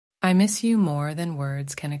I miss you more than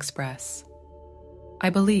words can express.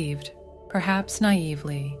 I believed, perhaps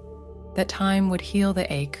naively, that time would heal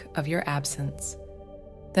the ache of your absence,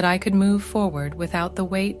 that I could move forward without the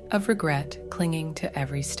weight of regret clinging to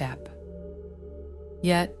every step.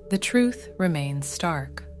 Yet the truth remains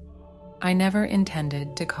stark. I never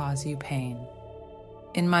intended to cause you pain.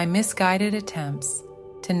 In my misguided attempts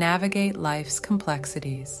to navigate life's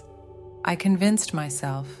complexities, I convinced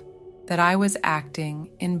myself that I was acting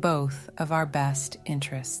in both of our best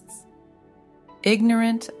interests.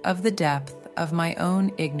 Ignorant of the depth of my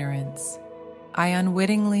own ignorance, I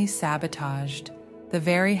unwittingly sabotaged the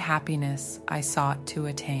very happiness I sought to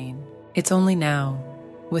attain. It's only now,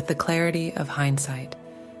 with the clarity of hindsight,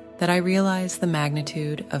 that I realize the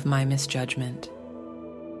magnitude of my misjudgment.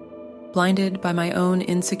 Blinded by my own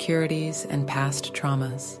insecurities and past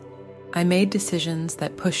traumas, I made decisions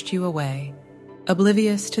that pushed you away,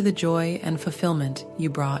 oblivious to the joy and fulfillment you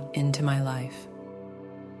brought into my life.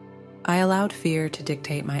 I allowed fear to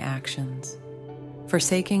dictate my actions,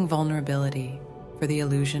 forsaking vulnerability for the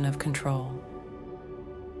illusion of control.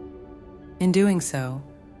 In doing so,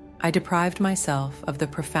 I deprived myself of the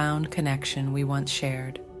profound connection we once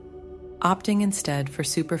shared, opting instead for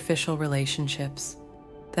superficial relationships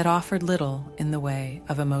that offered little in the way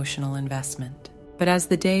of emotional investment. But as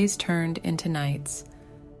the days turned into nights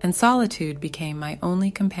and solitude became my only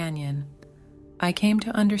companion, I came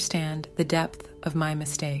to understand the depth of my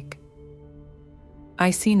mistake. I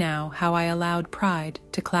see now how I allowed pride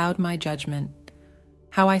to cloud my judgment,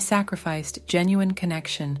 how I sacrificed genuine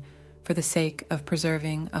connection for the sake of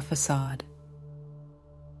preserving a facade.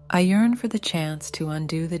 I yearn for the chance to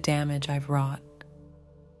undo the damage I've wrought,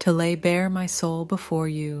 to lay bare my soul before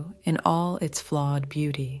you in all its flawed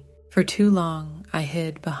beauty. For too long I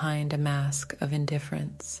hid behind a mask of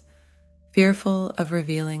indifference, fearful of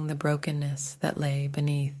revealing the brokenness that lay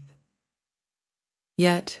beneath.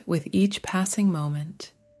 Yet with each passing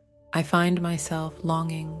moment, I find myself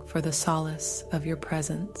longing for the solace of your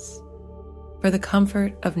presence, for the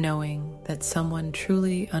comfort of knowing that someone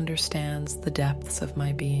truly understands the depths of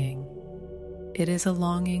my being. It is a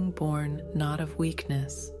longing born not of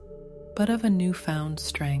weakness, but of a newfound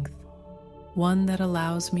strength, one that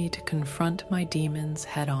allows me to confront my demons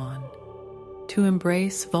head-on, to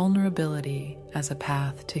embrace vulnerability as a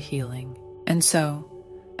path to healing. And so,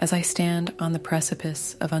 as I stand on the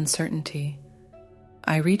precipice of uncertainty,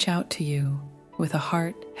 I reach out to you with a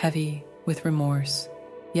heart heavy with remorse,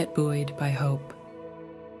 yet buoyed by hope.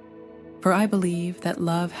 For I believe that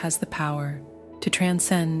love has the power to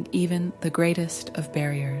transcend even the greatest of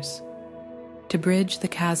barriers, to bridge the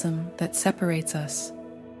chasm that separates us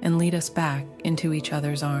and lead us back into each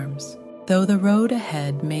other's arms. Though the road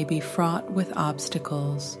ahead may be fraught with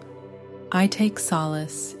obstacles, I take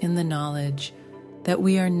solace in the knowledge that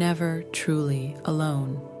we are never truly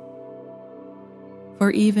alone. For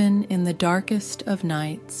even in the darkest of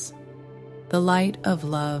nights, the light of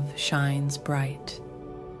love shines bright,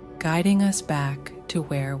 guiding us back to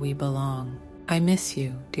where we belong. I miss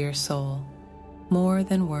you, dear soul, more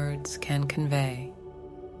than words can convey.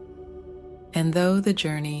 And though the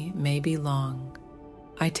journey may be long,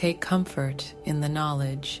 I take comfort in the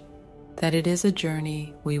knowledge that it is a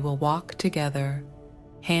journey we will walk together,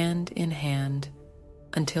 hand in hand,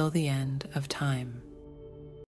 until the end of time.